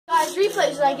guys,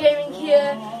 Replays Like Gaming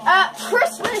here.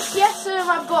 Christmas, yes sir,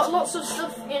 I've got lots of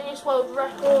stuff in this world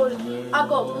record. I've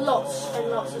got lots and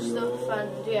lots of stuff,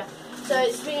 and yeah. So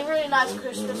it's been a really nice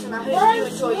Christmas, and I hope you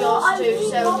enjoy yours too.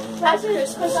 So happy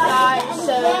Christmas, guys.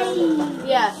 So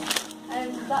yeah,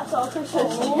 and that's our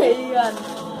Christmas tree.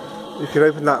 You could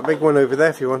open that big one over there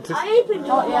if you wanted. I opened it,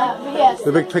 but yes.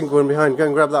 The big pink one behind. Go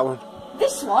and grab that one.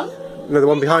 This one? No, the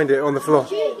one behind it on the floor.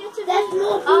 There's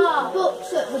more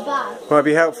books at the back. Might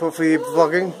be helpful for you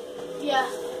vlogging. Yeah.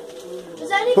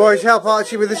 Boys, help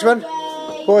Archie with this one.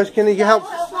 Boys, can you help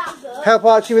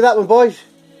Archie with that one, boys?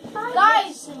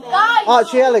 Guys!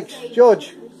 Archie, Alex,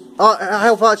 George.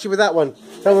 Help Archie with that one.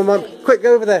 Tell my mum. Quick,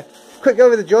 go over there. Quick, go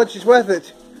over there, George. It's worth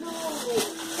it.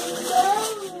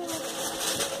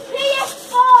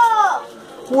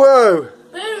 PS4! Whoa!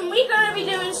 Boom! We're going to be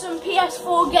doing some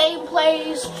PS4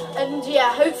 gameplays, and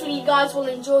yeah, hopefully you guys will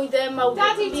enjoy them. I'll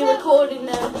be recording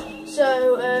them.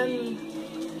 So,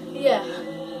 yeah.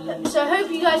 So I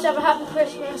hope you guys have a happy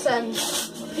Christmas and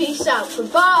peace out.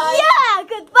 Goodbye! Yeah,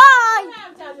 goodbye!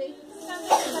 Daddy.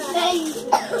 Thank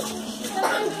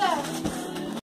you.